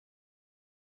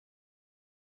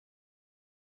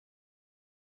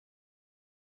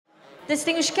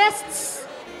Distinguished guests,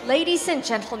 ladies and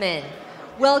gentlemen,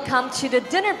 welcome to the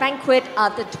dinner banquet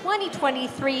of the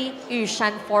 2023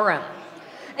 Yushan Forum.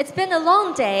 It's been a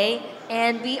long day,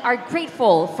 and we are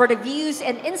grateful for the views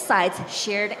and insights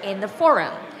shared in the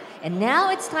forum. And now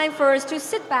it's time for us to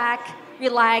sit back,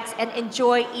 relax, and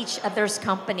enjoy each other's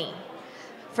company.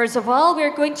 First of all,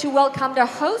 we're going to welcome the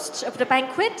host of the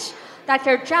banquet,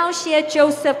 Dr. Jaushieh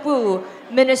Joseph Wu,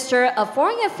 Minister of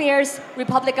Foreign Affairs,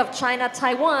 Republic of China,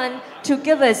 Taiwan, to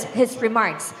give us his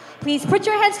remarks. Please put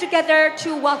your hands together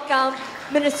to welcome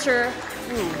Minister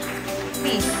Wu.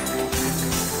 Please.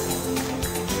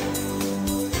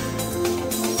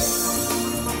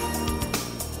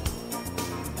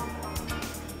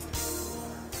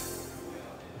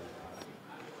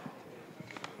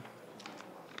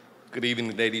 Good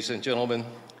evening, ladies and gentlemen.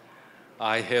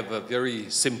 I have a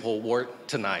very simple word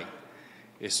tonight,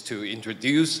 is to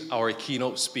introduce our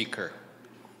keynote speaker,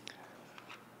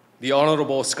 the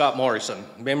Honorable Scott Morrison,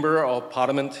 Member of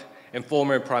Parliament and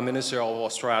former Prime Minister of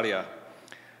Australia,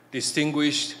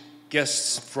 distinguished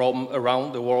guests from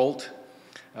around the world,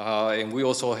 and we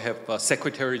also have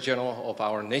Secretary General of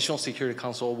our National Security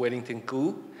Council, Wellington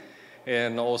Koo,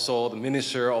 and also the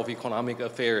Minister of Economic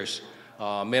Affairs,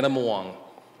 Madam Wang.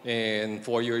 And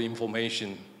for your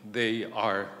information, they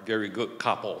are very good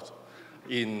couples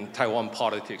in Taiwan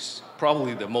politics,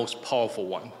 probably the most powerful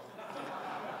one.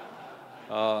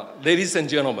 Ladies and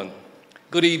gentlemen,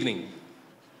 good evening.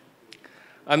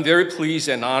 I'm very pleased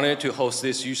and honored to host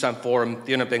this Yushan Forum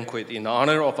dinner banquet in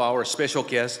honor of our special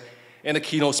guest and the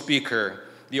keynote speaker,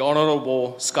 the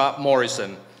Honorable Scott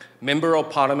Morrison, Member of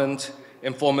Parliament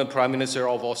and former Prime Minister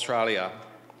of Australia.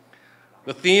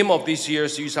 The theme of this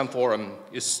year's Yushan Forum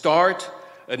is Start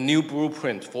a New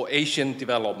Blueprint for Asian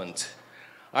Development.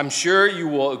 I'm sure you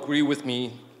will agree with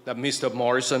me that Mr.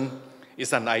 Morrison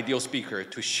is an ideal speaker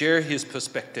to share his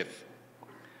perspective.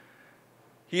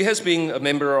 He has been a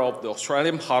member of the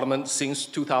Australian Parliament since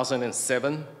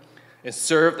 2007 and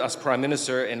served as Prime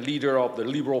Minister and leader of the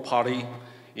Liberal Party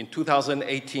in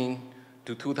 2018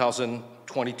 to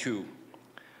 2022.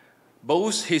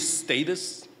 Both his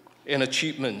status and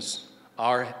achievements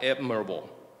are admirable.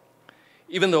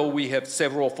 Even though we have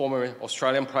several former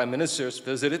Australian Prime Ministers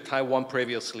visited Taiwan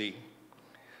previously,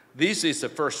 this is the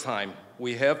first time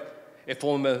we have a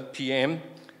former PM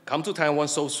come to Taiwan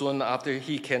so soon after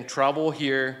he can travel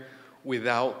here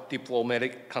without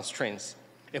diplomatic constraints.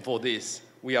 And for this,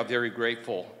 we are very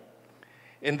grateful.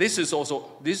 And this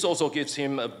also gives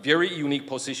him a very unique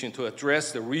position to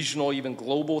address the regional, even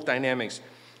global dynamics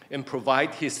and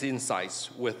provide his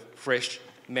insights with fresh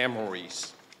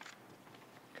memories.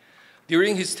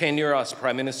 During his tenure as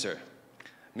Prime Minister,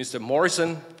 Mr.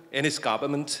 Morrison and his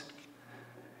government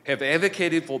have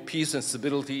advocated for peace and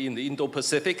stability in the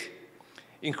Indo-Pacific,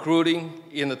 including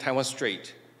in the Taiwan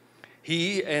Strait.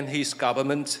 He and his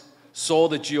government saw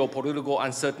the geopolitical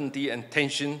uncertainty and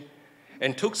tension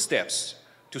and took steps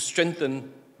to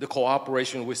strengthen the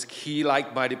cooperation with key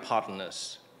like-minded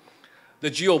partners.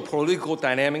 The geopolitical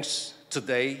dynamics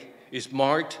today is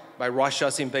marked by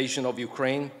Russia's invasion of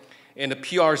Ukraine and the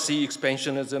PRC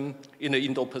expansionism in the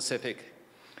Indo-Pacific.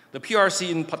 The PRC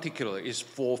in particular is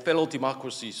for fellow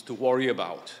democracies to worry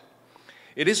about.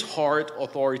 It is hard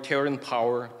authoritarian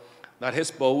power that has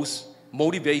both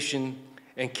motivation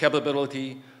and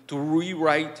capability to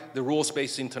rewrite the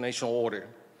rules-based international order.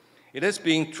 It has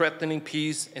been threatening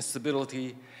peace and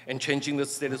stability and changing the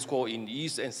status quo in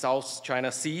East and South China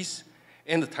Seas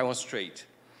and the Taiwan Strait.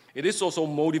 It is also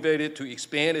motivated to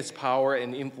expand its power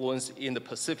and influence in the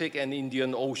Pacific and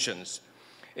Indian Oceans,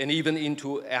 and even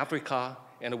into Africa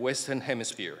and the Western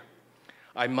Hemisphere.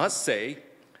 I must say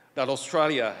that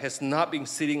Australia has not been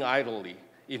sitting idly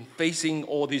in facing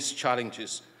all these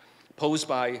challenges posed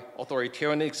by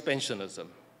authoritarian expansionism.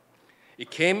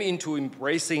 It came into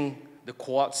embracing the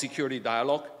Quad security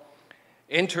dialogue,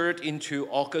 entered into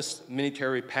AUKUS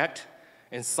military pact,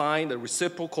 and signed a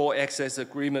reciprocal access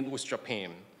agreement with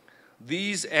Japan.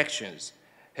 These actions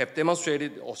have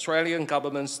demonstrated the Australian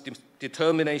government's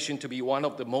determination to be one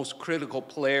of the most critical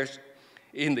players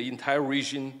in the entire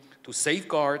region to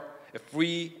safeguard a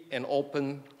free and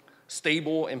open,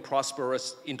 stable and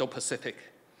prosperous Indo-Pacific.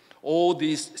 All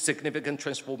these significant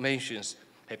transformations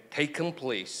have taken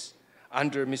place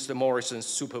under Mr. Morrison's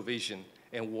supervision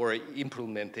and were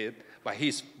implemented by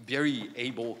his very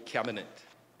able cabinet.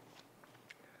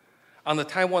 On the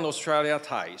Taiwan-Australia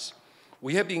ties,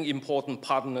 we have been important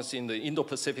partners in the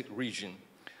Indo-Pacific region.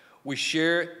 We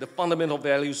share the fundamental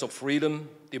values of freedom,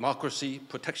 democracy,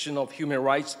 protection of human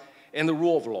rights, and the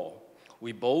rule of law.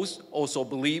 We both also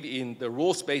believe in the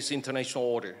rules-based international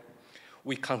order.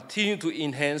 We continue to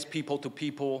enhance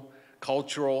people-to-people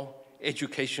cultural,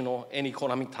 educational, and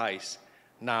economic ties.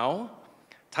 Now,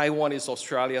 Taiwan is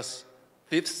Australia's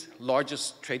 5th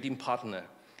largest trading partner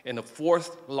and the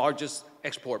 4th largest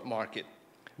export market.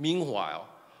 Meanwhile,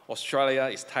 Australia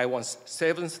is Taiwan's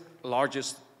 7th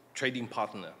largest trading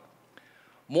partner.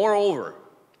 Moreover,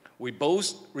 we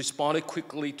both responded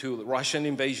quickly to the Russian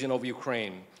invasion of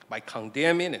Ukraine by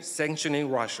condemning and sanctioning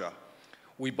Russia.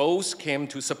 We both came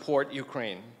to support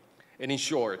Ukraine. And in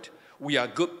short, we are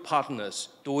good partners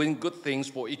doing good things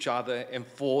for each other and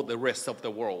for the rest of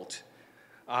the world.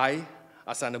 I,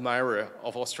 as an admirer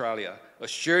of Australia,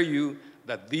 assure you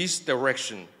that this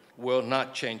direction will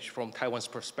not change from Taiwan's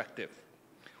perspective.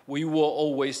 We will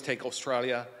always take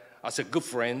Australia as a good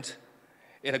friend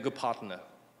and a good partner.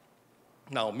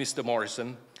 Now, Mr.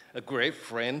 Morrison, a great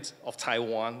friend of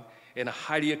Taiwan and a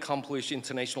highly accomplished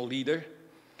international leader,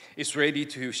 is ready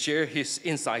to share his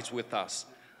insights with us.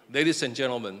 Ladies and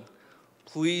gentlemen,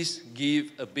 please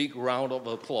give a big round of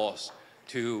applause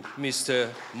to Mr.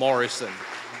 Morrison.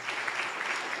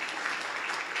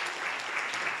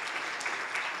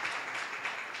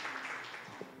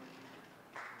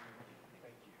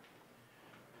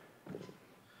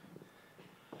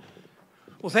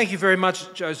 Well, thank you very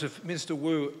much, Joseph. Minister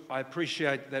Wu, I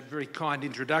appreciate that very kind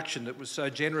introduction that was so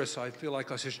generous. I feel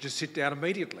like I should just sit down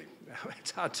immediately.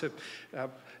 It's hard to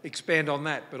expand on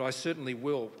that, but I certainly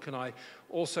will. Can I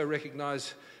also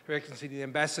recognise Her Excellency the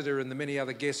Ambassador and the many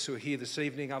other guests who are here this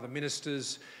evening, other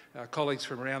ministers, colleagues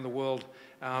from around the world,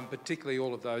 particularly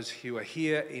all of those who are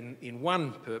here in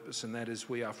one purpose, and that is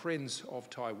we are friends of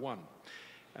Taiwan.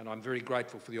 And I'm very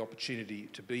grateful for the opportunity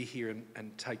to be here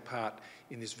and take part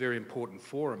in this very important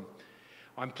forum.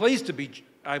 I'm pleased to be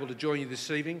able to join you this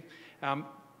evening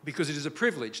because it is a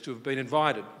privilege to have been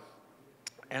invited.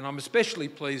 And I'm especially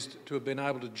pleased to have been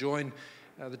able to join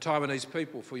the Taiwanese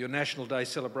people for your National Day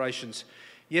celebrations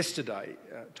yesterday.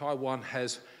 Taiwan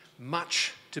has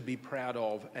much to be proud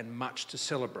of and much to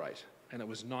celebrate, and it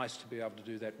was nice to be able to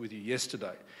do that with you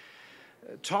yesterday.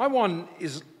 Taiwan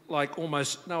is like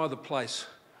almost no other place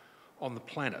on the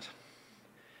planet.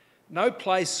 No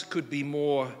place could be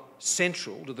more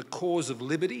central to the cause of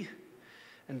liberty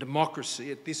and democracy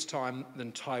at this time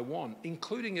than Taiwan,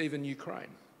 including even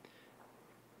Ukraine,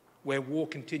 where war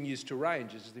continues to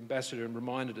rage, as the Ambassador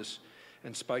reminded us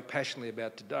and spoke passionately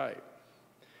about today.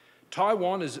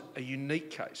 Taiwan is a unique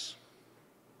case,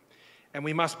 and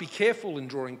we must be careful in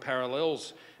drawing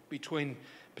parallels between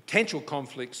potential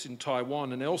conflicts in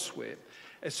Taiwan and elsewhere,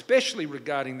 especially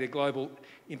regarding their global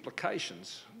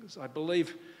implications, because I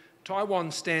believe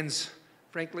Taiwan stands,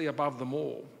 frankly, above them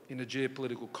all in a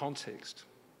geopolitical context.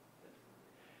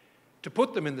 To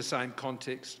put them in the same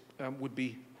context would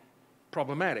be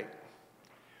problematic.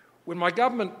 When my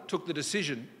government took the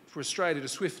decision for Australia to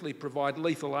swiftly provide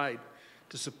lethal aid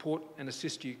to support and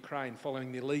assist Ukraine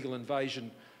following the illegal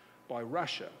invasion by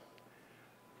Russia,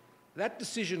 that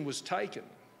decision was taken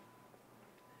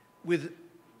with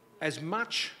as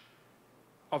much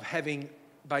of having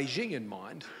Beijing in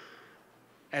mind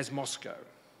as Moscow.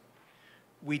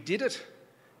 We did it,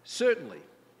 certainly,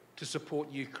 to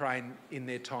support Ukraine in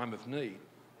their time of need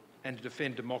and to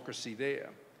defend democracy there.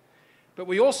 But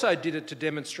we also did it to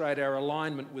demonstrate our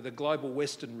alignment with a global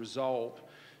Western resolve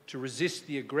to resist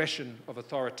the aggression of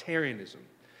authoritarianism,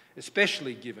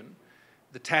 especially given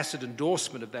the tacit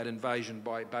endorsement of that invasion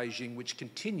by Beijing, which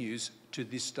continues to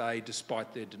this day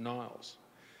despite their denials.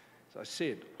 As I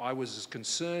said, I was as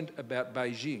concerned about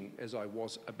Beijing as I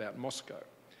was about Moscow.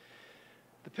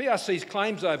 The PRC's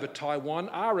claims over Taiwan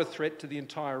are a threat to the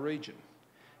entire region,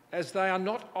 as they are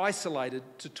not isolated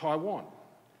to Taiwan.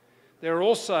 There are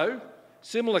also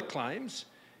similar claims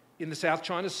in the South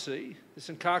China Sea, the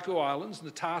Senkaku Islands,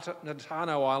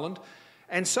 Natano Island,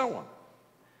 and so on.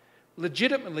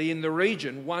 Legitimately in the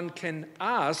region, one can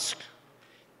ask,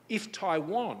 if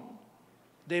Taiwan,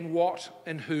 then what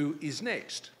and who is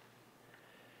next?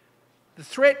 The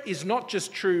threat is not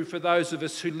just true for those of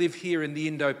us who live here in the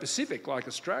Indo-Pacific, like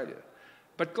Australia,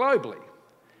 but globally.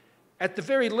 At the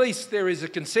very least, there is a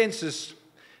consensus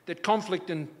that conflict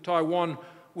in Taiwan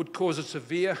would cause a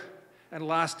severe and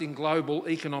lasting global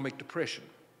economic depression.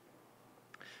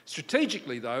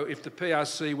 Strategically, though, if the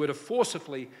PRC were to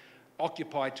forcibly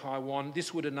occupy Taiwan,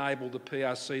 this would enable the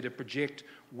PRC to project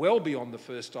well beyond the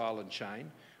first island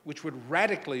chain, which would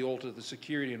radically alter the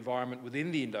security environment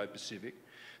within the Indo-Pacific,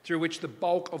 through which the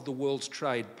bulk of the world's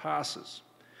trade passes.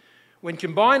 When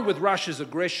combined with Russia's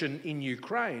aggression in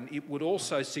Ukraine, it would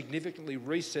also significantly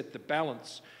reset the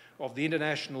balance of the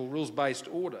international rules-based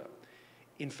order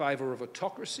in favour of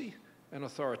autocracy and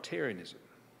authoritarianism.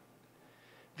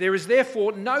 There is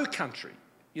therefore no country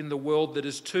in the world that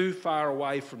is too far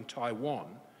away from Taiwan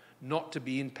not to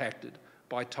be impacted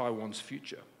by Taiwan's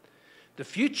future. The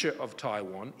future of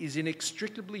Taiwan is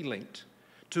inextricably linked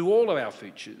to all of our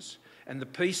futures and the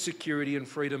peace, security and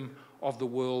freedom of the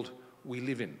world we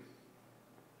live in.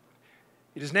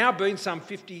 It has now been some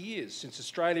 50 years since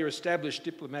Australia established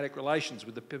diplomatic relations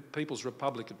with the People's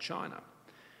Republic of China.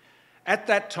 At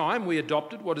that time, we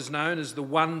adopted what is known as the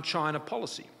One China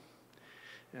policy.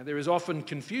 Now, there is often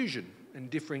confusion and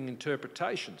differing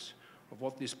interpretations of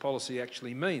what this policy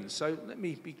actually means. So let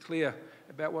me be clear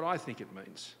about what I think it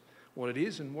means, what it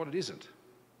is and what it isn't.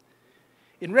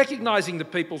 In recognising the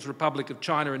People's Republic of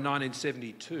China in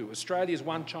 1972, Australia's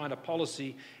One China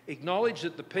policy acknowledged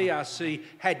that the PRC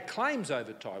had claims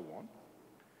over Taiwan.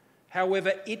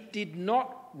 However, it did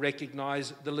not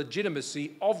recognise the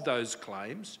legitimacy of those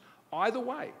claims either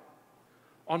way,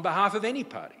 on behalf of any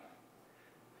party.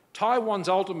 Taiwan's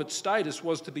ultimate status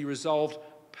was to be resolved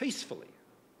peacefully.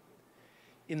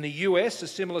 In the US, a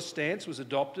similar stance was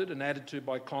adopted and added to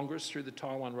by Congress through the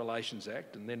Taiwan Relations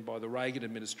Act and then by the Reagan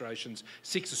administration's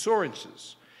 6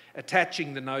 assurances,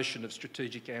 attaching the notion of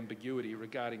strategic ambiguity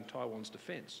regarding Taiwan's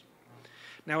defence.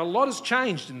 Now, a lot has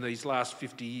changed in these last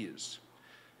 50 years.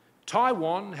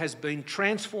 Taiwan has been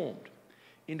transformed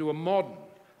into a modern,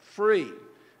 free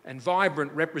and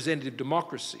vibrant representative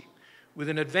democracy with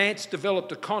an advanced,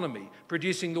 developed economy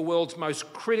producing the world's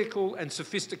most critical and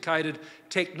sophisticated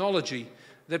technology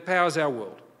that powers our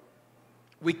world.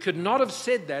 We could not have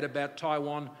said that about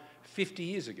Taiwan 50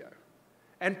 years ago,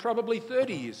 and probably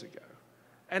 30 years ago,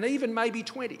 and even maybe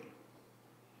 20.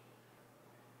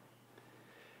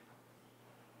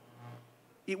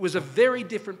 It was a very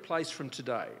different place from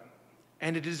today,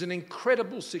 and it is an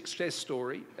incredible success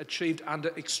story achieved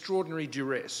under extraordinary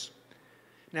duress.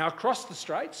 Now, across the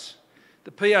Straits,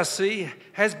 the PRC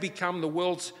has become the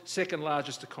world's second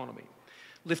largest economy,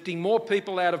 lifting more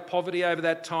people out of poverty over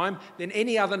that time than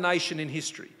any other nation in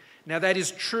history. Now, that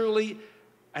is truly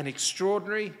an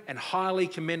extraordinary and highly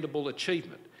commendable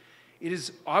achievement. It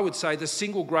is, I would say, the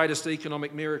single greatest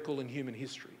economic miracle in human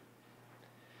history.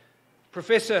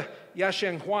 Professor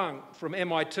Yushan Forum from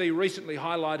MIT recently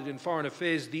highlighted in Foreign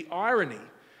Affairs the irony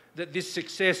that this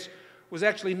success was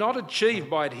actually not achieved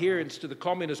by adherence to the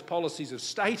communist policies of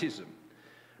statism,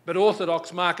 but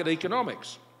orthodox market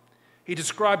economics. He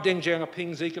described Deng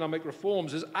Xiaoping's economic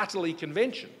reforms as utterly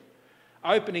conventional,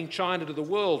 opening China to the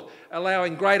world,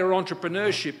 allowing greater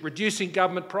entrepreneurship, reducing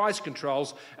government price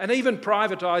controls, and even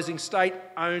privatising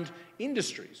state-owned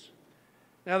industries.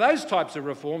 Now, those types of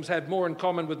reforms had more in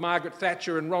common with Margaret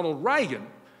Thatcher and Ronald Reagan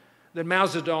than Mao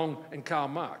Zedong and Karl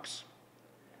Marx.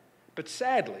 But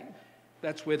sadly,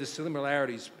 that's where the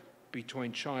similarities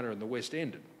between China and the West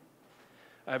ended.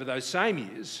 Over those same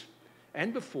years,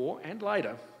 and before and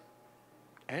later,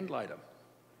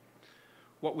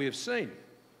 what we have seen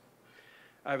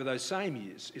over those same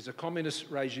years is a communist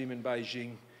regime in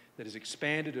Beijing that has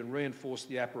expanded and reinforced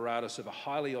the apparatus of a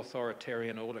highly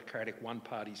authoritarian, autocratic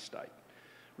one-party state,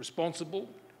 responsible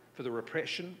for the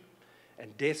repression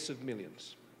and deaths of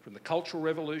millions, from the Cultural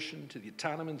Revolution to the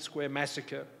Tiananmen Square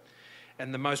massacre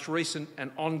and the most recent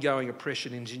and ongoing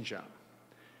oppression in Xinjiang.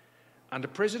 Under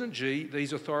President Xi,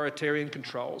 these authoritarian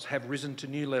controls have risen to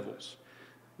new levels,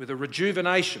 with a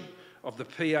rejuvenation of the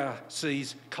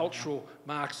PRC's cultural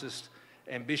Marxist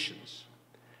ambitions,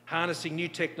 harnessing new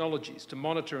technologies to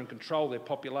monitor and control their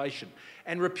population,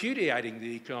 and repudiating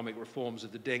the economic reforms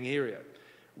of the Deng era,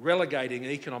 relegating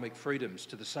economic freedoms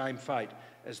to the same fate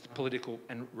as the political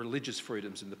and religious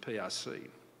freedoms in the PRC.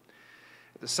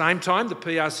 At the same time, the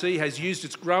PRC has used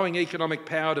its growing economic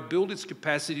power to build its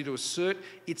capacity to assert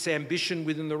its ambition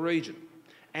within the region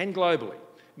and globally,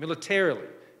 militarily,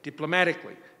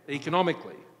 diplomatically,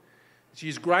 economically. It's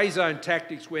used grey zone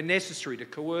tactics where necessary to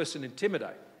coerce and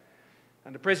intimidate.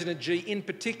 Under President Xi in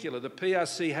particular, the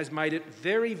PRC has made it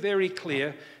very, very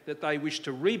clear that they wish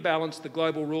to rebalance the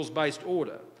global rules-based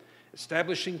order,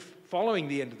 establishing following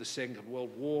the end of the Second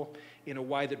World War in a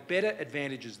way that better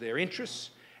advantages their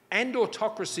interests and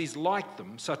autocracies like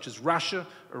them, such as Russia,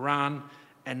 Iran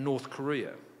and North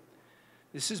Korea.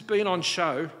 This has been on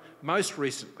show most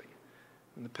recently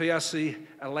when the PRC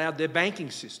allowed their banking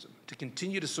system to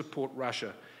continue to support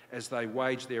Russia as they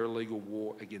wage their illegal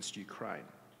war against Ukraine.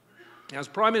 Now, as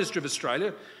Prime Minister of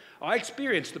Australia, I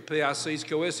experienced the PRC's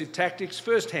coercive tactics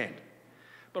firsthand,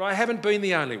 but I haven't been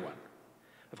the only one.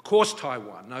 Of course,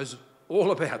 Taiwan knows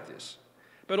all about this,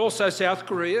 but also South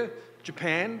Korea,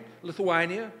 Japan,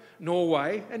 Lithuania,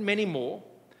 Norway, and many more,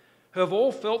 who have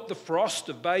all felt the frost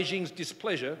of Beijing's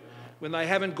displeasure when they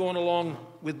haven't gone along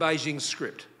with Beijing's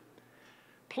script.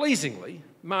 Pleasingly,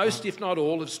 most, if not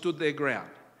all, have stood their ground,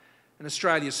 and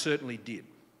Australia certainly did.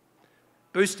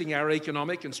 Boosting our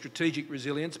economic and strategic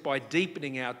resilience by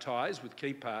deepening our ties with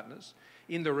key partners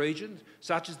in the region,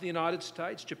 such as the United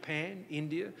States, Japan,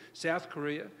 India, South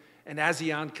Korea, and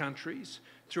ASEAN countries,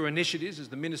 through initiatives, as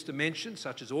the Minister mentioned,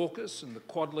 such as AUKUS and the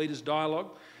Quad Leaders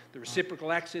Dialogue, the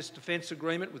Reciprocal Access Defence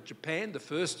Agreement with Japan, the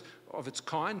first of its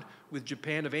kind with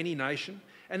Japan of any nation,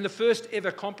 and the first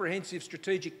ever comprehensive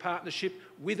strategic partnership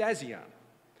with ASEAN,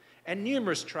 and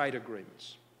numerous trade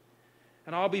agreements.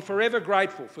 And I'll be forever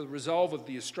grateful for the resolve of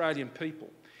the Australian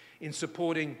people in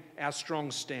supporting our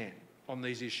strong stand on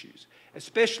these issues,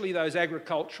 especially those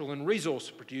agricultural and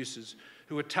resource producers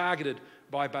who are targeted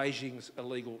by Beijing's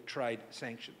illegal trade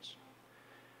sanctions.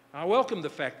 I welcome the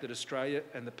fact that Australia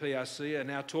and the PRC are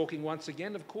now talking once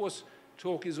again. Of course,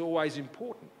 talk is always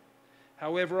important.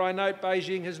 However, I note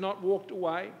Beijing has not walked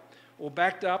away or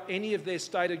backed up any of their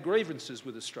stated grievances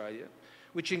with Australia,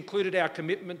 which included our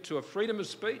commitment to a freedom of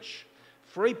speech,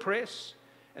 free press,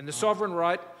 and the sovereign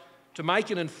right to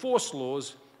make and enforce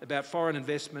laws about foreign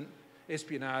investment,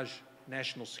 espionage,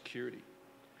 national security.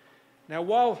 Now,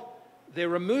 while their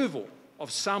removal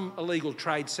of some illegal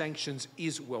trade sanctions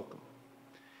is welcome,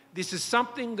 this is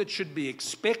something that should be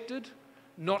expected,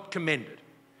 not commended,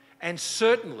 and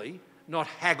certainly not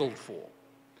haggled for.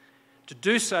 To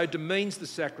do so demeans the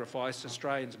sacrifice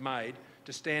Australians made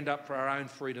to stand up for our own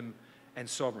freedom and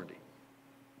sovereignty.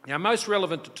 Now, most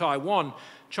relevant to Taiwan,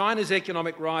 China's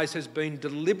economic rise has been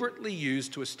deliberately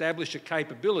used to establish a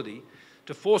capability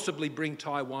to forcibly bring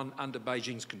Taiwan under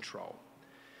Beijing's control.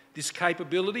 This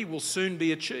capability will soon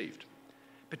be achieved,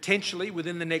 potentially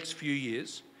within the next few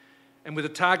years, and with a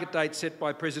target date set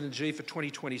by President Xi for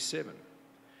 2027.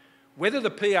 Whether the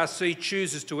PRC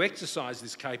chooses to exercise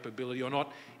this capability or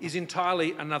not is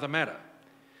entirely another matter.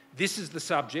 This is the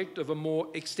subject of a more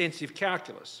extensive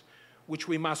calculus, which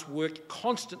we must work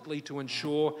constantly to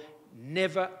ensure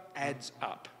never adds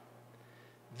up.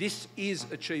 This is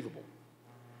achievable,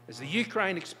 as the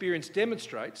Ukraine experience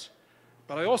demonstrates,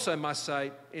 but I also must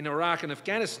say, in Iraq and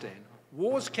Afghanistan,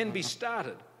 wars can be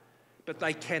started, but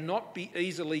they cannot be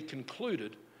easily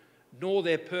concluded, nor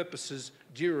their purposes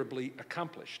durably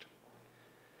accomplished.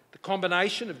 The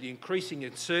combination of the increasing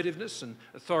assertiveness and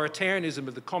authoritarianism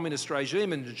of the communist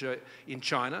regime in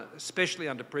China, especially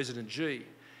under President Xi,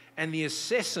 and the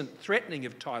incessant threatening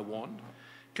of Taiwan,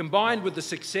 combined with the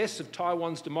success of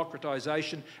Taiwan's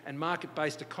democratisation and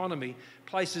market-based economy,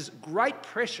 places great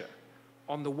pressure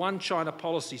on the one China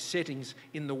policy settings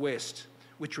in the West,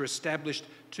 which are established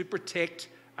to protect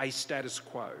a status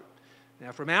quo.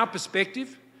 Now, from our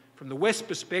perspective, from the West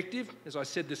perspective, as I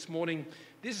said this morning,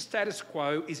 this status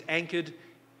quo is anchored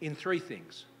in three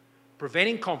things: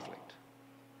 preventing conflict,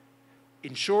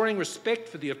 ensuring respect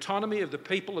for the autonomy of the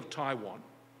people of Taiwan,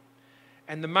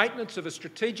 and the maintenance of a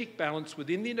strategic balance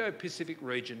within the Indo-Pacific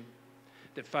region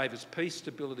that favours peace,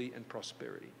 stability and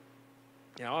prosperity.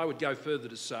 Now, I would go further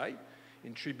to say,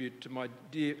 in tribute to my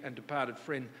dear and departed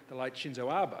friend, the late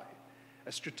Shinzo Abe,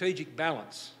 a strategic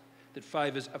balance that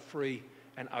favours a free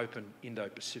and open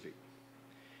Indo-Pacific.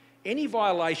 Any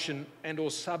violation and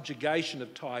or subjugation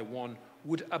of Taiwan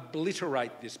would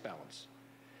obliterate this balance.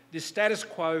 This status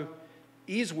quo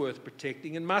is worth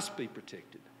protecting and must be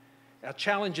protected. Our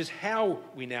challenge is how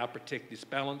we now protect this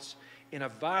balance in a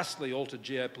vastly altered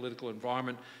geopolitical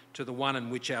environment to the one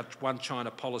in which our one China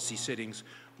policy settings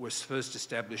were first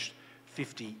established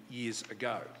 50 years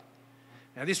ago.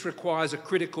 Now, this requires a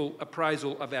critical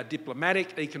appraisal of our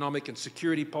diplomatic, economic and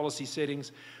security policy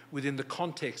settings within the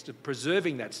context of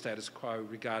preserving that status quo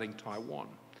regarding Taiwan.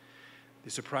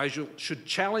 This appraisal should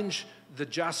challenge the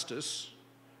justice,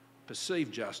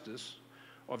 perceived justice,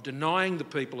 of denying the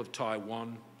people of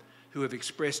Taiwan, who have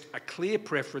expressed a clear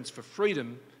preference for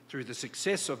freedom through the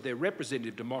success of their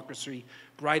representative democracy,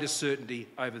 greater certainty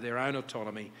over their own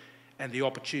autonomy, and the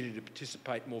opportunity to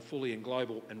participate more fully in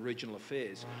global and regional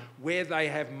affairs, where they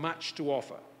have much to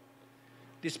offer.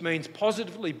 This means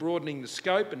positively broadening the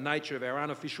scope and nature of our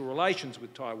unofficial relations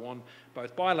with Taiwan,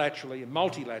 both bilaterally and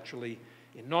multilaterally,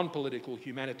 in non-political,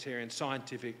 humanitarian,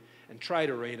 scientific and trade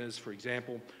arenas, for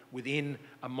example, within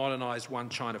a modernised One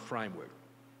China framework.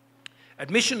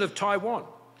 Admission of Taiwan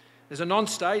as a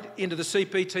non-state into the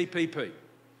CPTPP,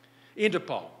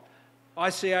 Interpol,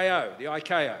 ICAO, the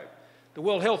ICAO, the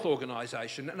World Health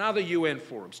Organisation and other UN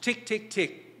forums. Tick, tick,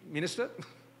 tick, Minister,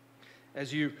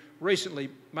 as you recently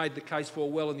made the case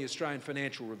for well in the Australian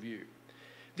Financial Review.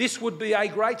 This would be a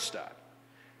great start,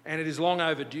 and it is long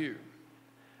overdue.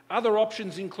 Other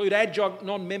options include adjunct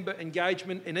non-member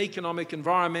engagement in economic,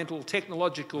 environmental,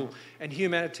 technological and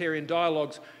humanitarian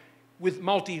dialogues with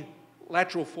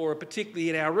multilateral fora, particularly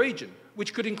in our region,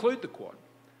 which could include the Quad.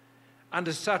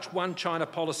 Under such one China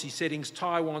policy settings,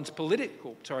 Taiwan's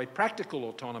practical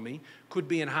autonomy could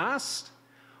be enhanced,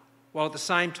 while at the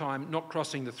same time not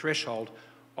crossing the threshold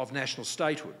of national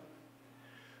statehood.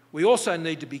 We also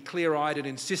need to be clear-eyed and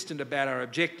insistent about our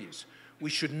objectives. We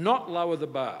should not lower the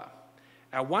bar.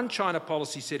 Our one China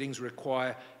policy settings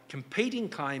require competing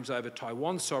claims over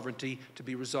Taiwan's sovereignty to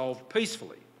be resolved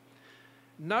peacefully.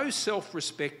 No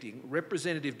self-respecting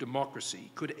representative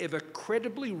democracy could ever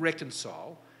credibly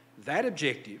reconcile that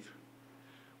objective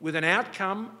with an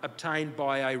outcome obtained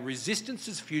by a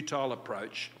resistance-is-futile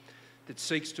approach that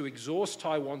seeks to exhaust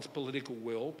Taiwan's political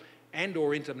will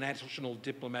and/or international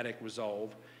diplomatic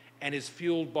resolve and is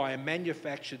fuelled by a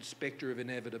manufactured spectre of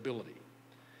inevitability.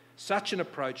 Such an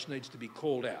approach needs to be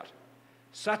called out.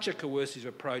 Such a coercive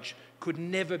approach could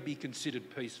never be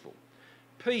considered peaceful.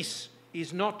 Peace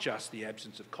is not just the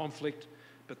absence of conflict,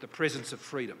 but the presence of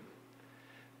freedom.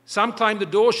 Some claim the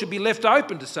door should be left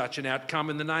open to such an outcome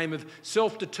in the name of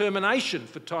self-determination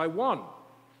for Taiwan.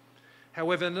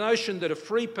 However, the notion that a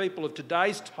free people of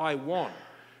today's Taiwan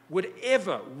would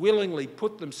ever willingly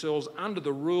put themselves under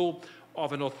the rule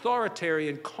of an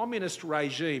authoritarian communist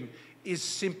regime is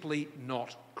simply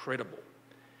not credible.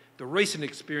 The recent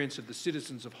experience of the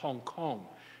citizens of Hong Kong,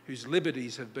 whose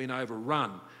liberties have been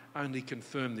overrun, only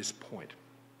confirm this point.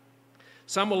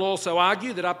 Some will also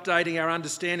argue that updating our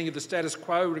understanding of the status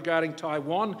quo regarding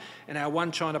Taiwan and our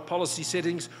one China policy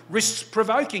settings risks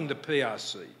provoking the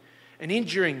PRC and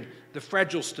injuring the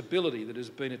fragile stability that has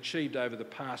been achieved over the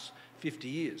past 50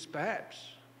 years, perhaps.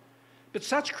 But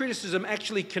such criticism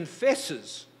actually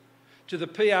confesses to the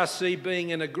PRC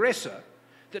being an aggressor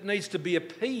that needs to be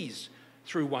appeased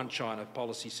through one China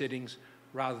policy settings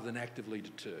rather than actively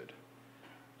deterred.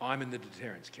 I'm in the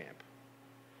deterrence camp.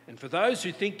 And for those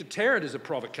who think deterrent is a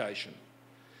provocation,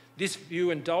 this view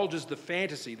indulges the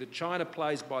fantasy that China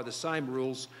plays by the same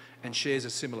rules and shares a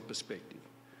similar perspective.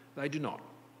 They do not.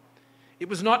 It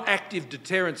was not active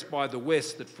deterrence by the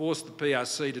West that forced the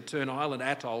PRC to turn island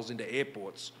atolls into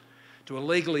airports, to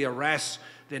illegally harass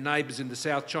their neighbours in the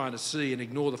South China Sea and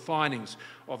ignore the findings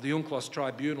of the UNCLOS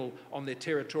Tribunal on their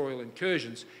territorial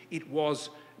incursions. It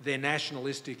was their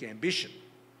nationalistic ambition.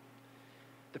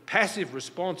 The passive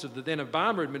response of the then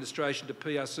Obama administration to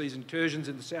PRC's incursions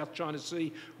in the South China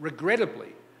Sea,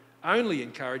 regrettably, only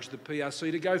encouraged the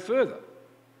PRC to go further.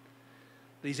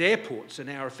 These airports are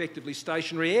now effectively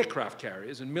stationary aircraft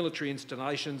carriers and military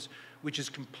installations, which is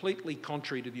completely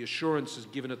contrary to the assurances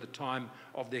given at the time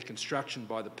of their construction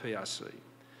by the PRC.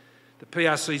 The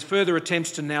PRC's further attempts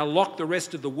to now lock the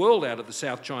rest of the world out of the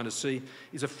South China Sea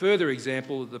is a further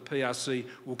example that the PRC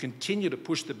will continue to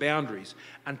push the boundaries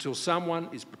until someone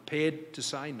is prepared to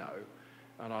say no,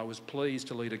 and I was pleased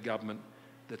to lead a government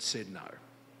that said no.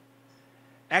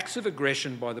 Acts of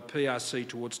aggression by the PRC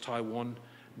towards Taiwan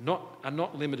are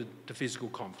not limited to physical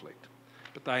conflict,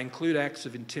 but they include acts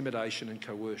of intimidation and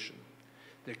coercion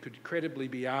that could credibly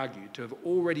be argued to have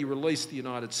already released the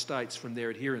United States from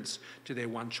their adherence to their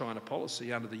one China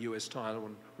policy under the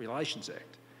US-Taiwan Relations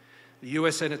Act. The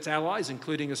US and its allies,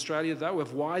 including Australia, though,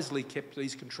 have wisely kept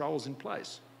these controls in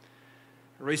place.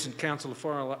 A recent Council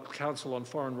on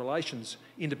Foreign Relations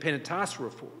independent task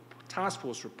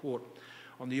force report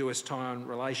on the US-Taiwan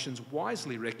relations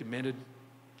wisely recommended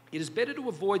it is better to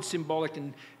avoid symbolic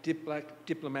and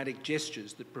diplomatic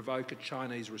gestures that provoke a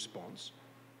Chinese response.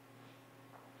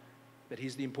 But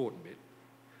here's the important bit.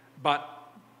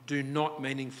 But do not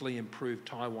meaningfully improve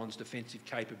Taiwan's defensive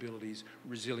capabilities,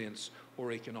 resilience,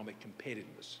 or economic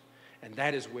competitiveness. And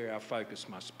that is where our focus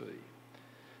must be.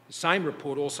 The same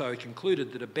report also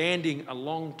concluded that abandoning a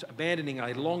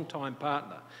long-time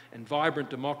partner and vibrant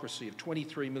democracy of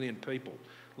 23 million people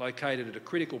located at a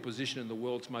critical position in the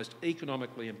world's most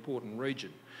economically important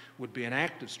region would be an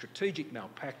act of strategic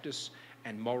malpractice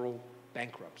and moral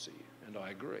bankruptcy, and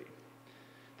I agree.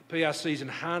 The PRC's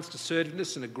enhanced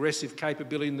assertiveness and aggressive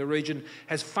capability in the region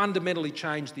has fundamentally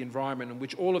changed the environment in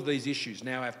which all of these issues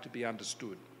now have to be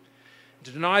understood.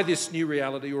 To deny this new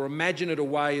reality or imagine it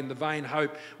away in the vain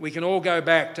hope we can all go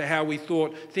back to how we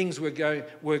thought things were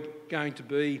going to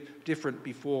be different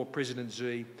before President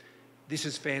Xi, this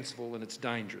is fanciful and it's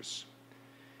dangerous.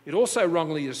 It also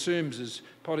wrongly assumes, as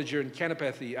Pottinger and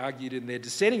Kanapathy argued in their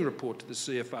dissenting report to the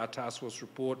CFR Task Force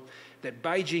report, that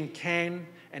Beijing can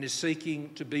and is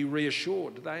seeking to be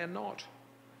reassured. They are not.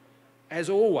 As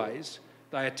always,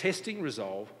 they are testing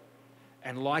resolve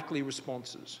and likely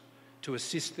responses to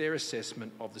assist their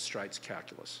assessment of the Straits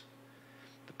calculus.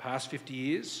 The past 50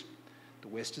 years, the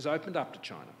West has opened up to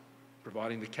China,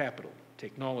 providing the capital,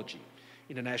 technology,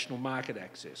 international market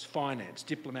access, finance,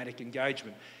 diplomatic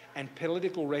engagement, and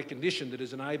political recognition that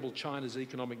has enabled China's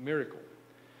economic miracle.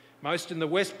 Most in the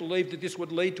West believed that this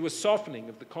would lead to a softening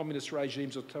of the communist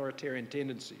regime's authoritarian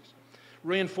tendencies,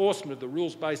 reinforcement of the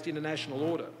rules-based international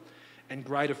order, and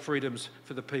greater freedoms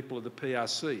for the people of the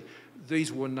PRC.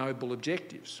 These were noble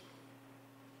objectives.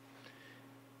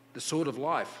 The sort of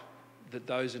life that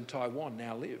those in Taiwan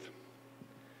now live.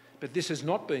 But this has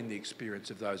not been the experience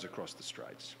of those across the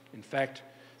Straits. In fact,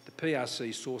 the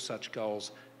PRC saw such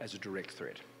goals as a direct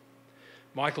threat.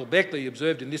 Michael Beckley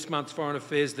observed in this month's Foreign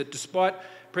Affairs that despite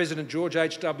President George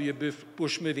H.W.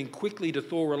 Bush moving quickly to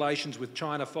thaw relations with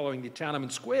China following the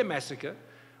Tiananmen Square massacre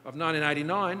of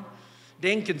 1989,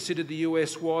 Deng considered the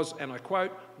US was, and I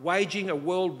quote, waging a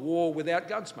world war without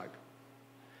gunsmoke.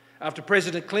 After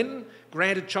President Clinton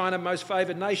granted China most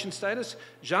favoured nation status,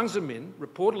 Jiang Zemin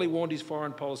reportedly warned his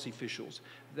foreign policy officials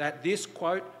that this,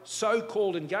 quote,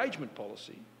 so-called engagement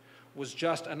policy was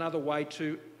just another way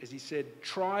to, as he said,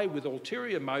 try with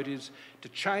ulterior motives to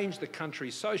change the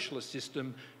country's socialist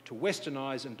system, to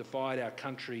westernise and divide our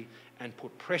country and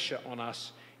put pressure on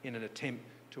us in an attempt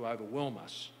to overwhelm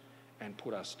us and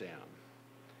put us down.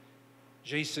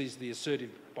 Xi sees the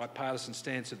assertive bipartisan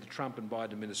stance of the Trump and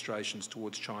Biden administrations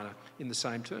towards China in the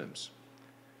same terms.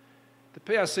 The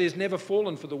PRC has never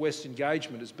fallen for the West's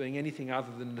engagement as being anything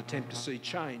other than an attempt to see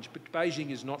change, but Beijing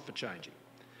is not for changing.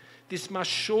 This must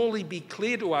surely be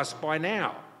clear to us by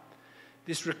now.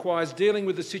 This requires dealing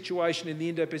with the situation in the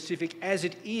Indo-Pacific as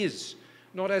it is,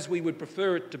 not as we would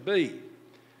prefer it to be.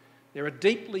 There are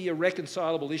deeply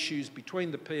irreconcilable issues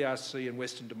between the PRC and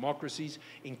Western democracies,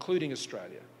 including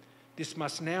Australia. This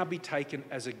must now be taken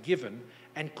as a given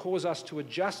and cause us to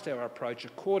adjust our approach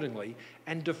accordingly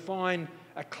and define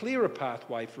a clearer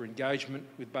pathway for engagement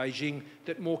with Beijing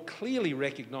that more clearly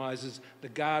recognises the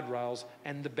guardrails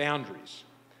and the boundaries.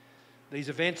 These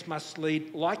events must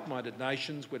lead like-minded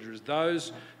nations, whether it's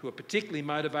those who are particularly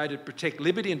motivated to protect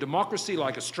liberty and democracy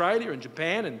like Australia and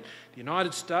Japan and the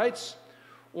United States,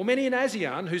 or many in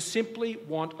ASEAN who simply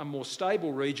want a more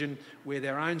stable region where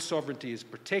their own sovereignty is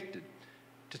protected,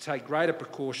 to take greater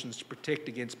precautions to protect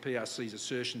against PRC's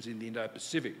assertions in the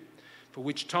Indo-Pacific, for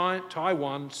which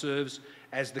Taiwan serves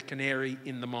as the canary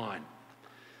in the mine.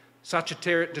 Such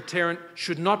a deterrent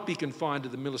should not be confined to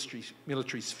the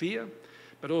military sphere,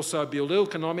 but also build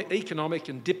economic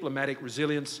and diplomatic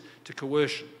resilience to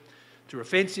coercion through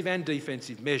offensive and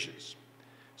defensive measures.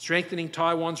 Strengthening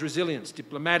Taiwan's resilience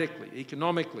diplomatically,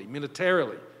 economically,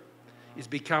 militarily is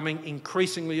becoming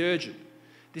increasingly urgent.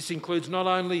 This includes not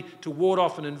only to ward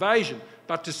off an invasion,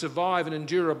 but to survive and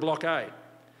endure a blockade.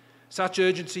 Such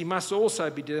urgency must also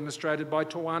be demonstrated by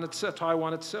Taiwan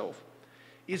itself.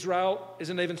 Israel is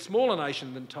an even smaller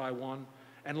nation than Taiwan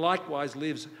and likewise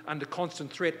lives under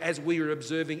constant threat, as we are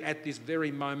observing at this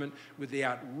very moment with the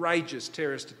outrageous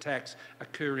terrorist attacks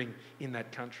occurring in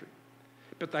that country.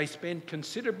 But they spend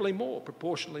considerably more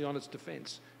proportionally on its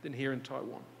defence than here in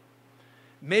Taiwan.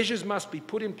 Measures must be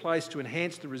put in place to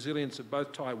enhance the resilience of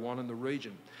both Taiwan and the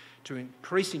region, to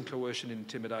increasing coercion and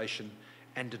intimidation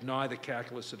and deny the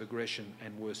calculus of aggression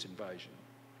and worse invasion.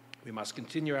 We must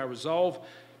continue our resolve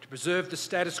to preserve the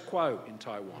status quo in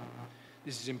Taiwan.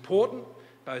 This is important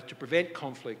both to prevent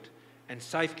conflict and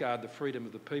safeguard the freedom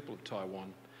of the people of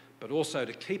Taiwan, but also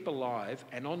to keep alive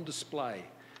and on display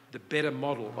the better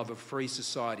model of a free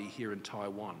society here in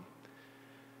Taiwan.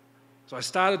 So I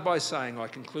started by saying I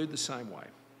conclude the same way.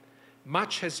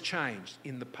 Much has changed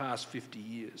in the past 50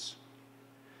 years.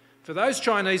 For those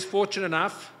Chinese fortunate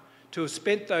enough to have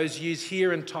spent those years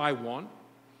here in Taiwan,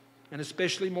 and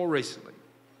especially more recently,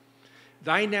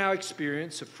 they now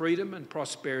experience a freedom and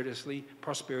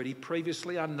prosperity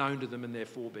previously unknown to them and their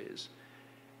forebears,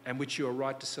 and which you are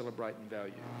right to celebrate and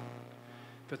value.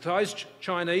 For those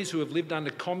Chinese who have lived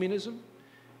under communism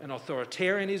and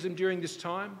authoritarianism during this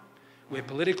time, where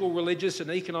political, religious and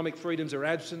economic freedoms are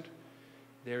absent,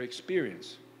 their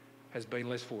experience has been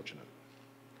less fortunate.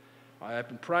 I hope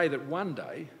and pray that one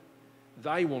day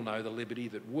they will know the liberty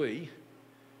that we,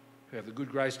 who have the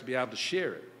good grace to be able to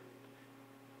share it,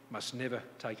 must never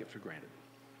take it for granted.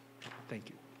 Thank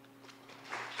you.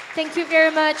 Thank you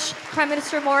very much, Prime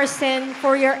Minister Morrison,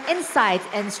 for your insights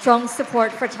and strong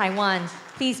support for Taiwan.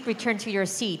 Please return to your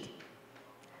seat.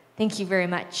 Thank you very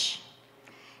much.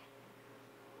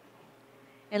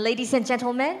 And ladies and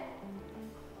gentlemen,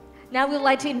 now we'd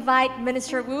like to invite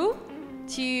Minister Wu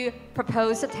to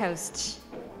propose a toast.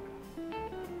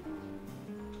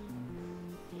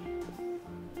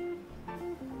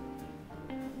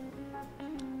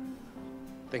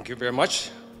 Thank you very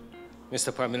much,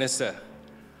 Mr. Prime Minister.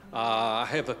 I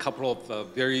have a couple of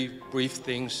very brief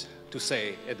things to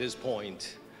say at this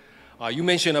point. You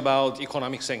mentioned about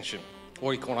economic sanction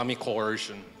or economic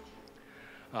coercion.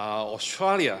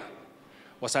 Australia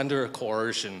was under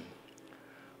coercion.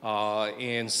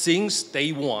 And since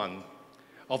day one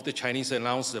of the Chinese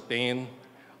announced the ban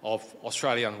of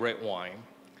Australian red wine,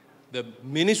 the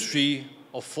Ministry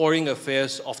of Foreign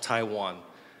Affairs of Taiwan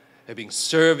have been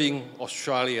serving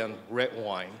Australian red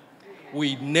wine.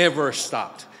 We never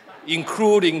stopped,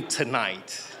 including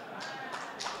tonight.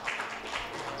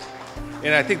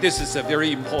 And I think this is a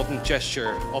very important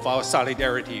gesture of our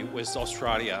solidarity with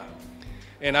Australia.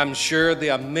 And I'm sure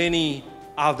there are many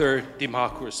other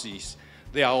democracies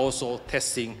that are also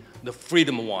testing the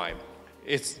freedom wine.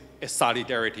 It's a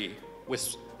solidarity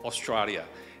with Australia.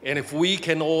 And if we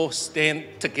can all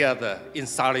stand together in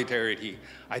solidarity,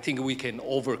 I think we can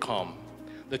overcome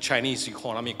the Chinese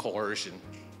economic coercion.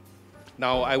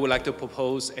 Now, I would like to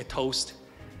propose a toast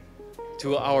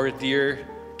to our dear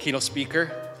keynote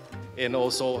speaker and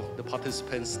also the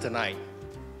participants tonight.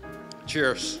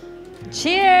 Cheers.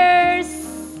 Cheers!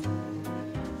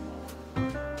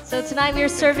 So tonight we are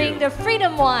serving the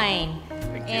freedom wine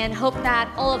and hope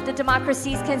that all of the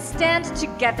democracies can stand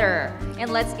together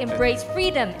and let's embrace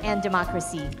freedom and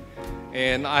democracy.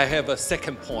 And I have a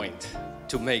second point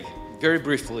to make very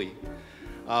briefly.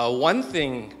 One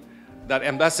thing that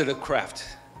Ambassador Kraft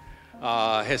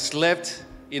has left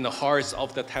in the hearts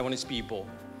of the Taiwanese people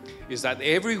is that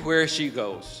everywhere she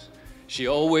goes, she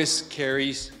always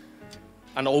carries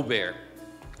an old bear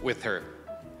with her.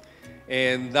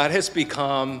 And that has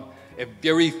become a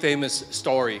very famous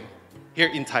story here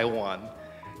in Taiwan.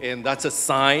 And that's a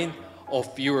sign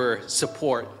of your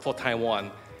support for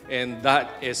Taiwan. And that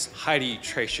is highly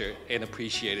treasured and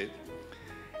appreciated.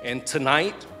 And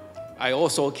tonight, I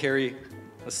also carry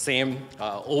the same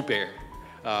old bear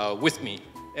with me.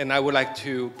 And I would like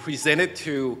to present it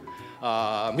to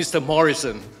Mr.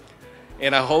 Morrison.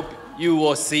 And I hope you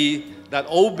will see that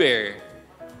old bear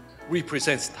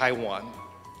represents Taiwan.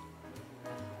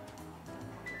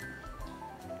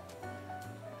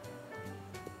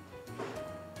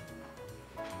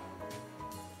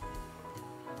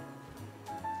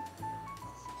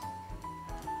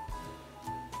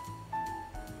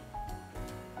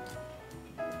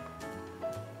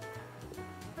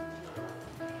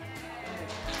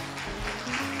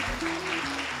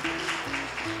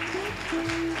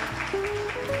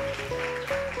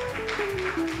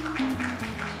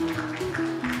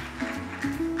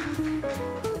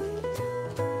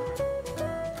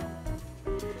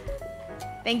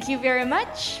 Thank you very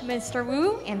much, Mr.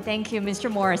 Wu, and thank you,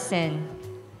 Mr. Morrison.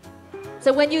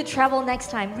 So when you travel next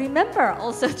time, remember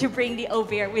also to bring the old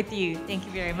bear with you. Thank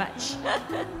you very much.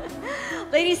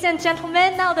 Ladies and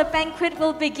gentlemen, now the banquet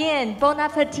will begin. Bon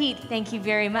appetit. Thank you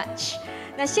very much.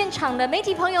 那现场的媒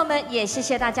体朋友们也谢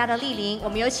谢大家的莅临。我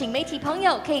们有请媒体朋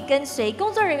友可以跟随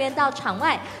工作人员到场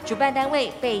外，主办单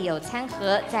位备有餐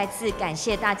盒。再次感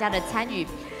谢大家的参与。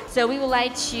So we would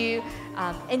like to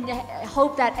and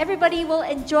hope that everybody will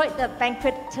enjoy the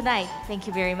banquet tonight. Thank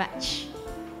you very much.